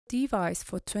device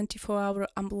for 24-hour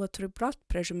ambulatory blood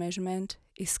pressure measurement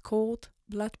is called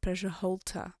blood pressure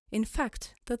holter. In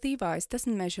fact, the device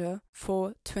doesn't measure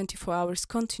for 24 hours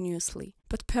continuously,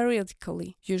 but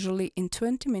periodically, usually in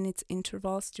 20 minutes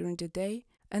intervals during the day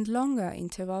and longer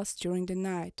intervals during the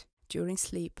night, during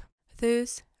sleep.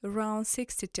 Thus, around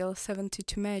 60 till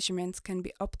 72 measurements can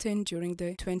be obtained during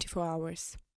the 24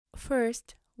 hours.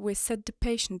 First, we set the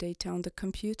patient data on the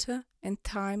computer and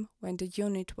time when the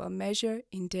unit will measure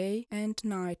in day and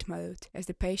night mode, as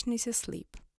the patient is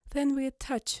asleep. Then we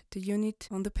attach the unit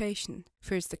on the patient.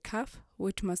 First the cuff,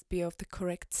 which must be of the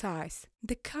correct size.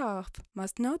 The cuff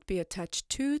must not be attached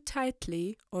too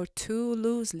tightly or too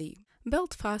loosely.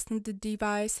 Belt fasten the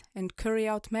device and carry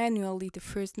out manually the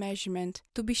first measurement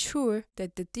to be sure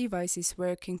that the device is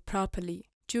working properly.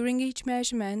 During each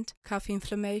measurement, cuff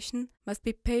inflammation must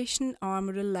be patient arm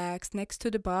relaxed next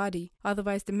to the body,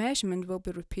 otherwise the measurement will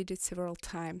be repeated several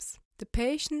times. The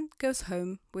patient goes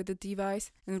home with the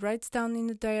device and writes down in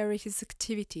the diary his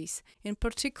activities, in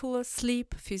particular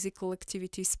sleep, physical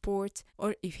activity, sports,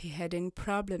 or if he had any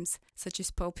problems, such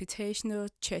as palpitation or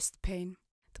chest pain.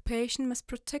 The patient must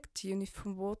protect the unit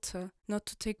from water, not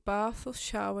to take bath or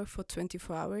shower for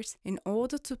 24 hours, in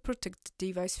order to protect the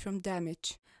device from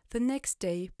damage. The next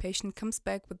day, patient comes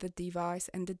back with the device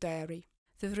and the diary.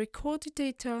 The recorded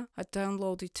data are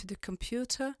downloaded to the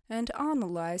computer and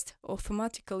analyzed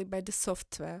automatically by the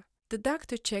software. The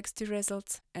doctor checks the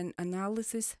results and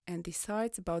analysis and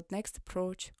decides about next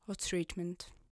approach or treatment.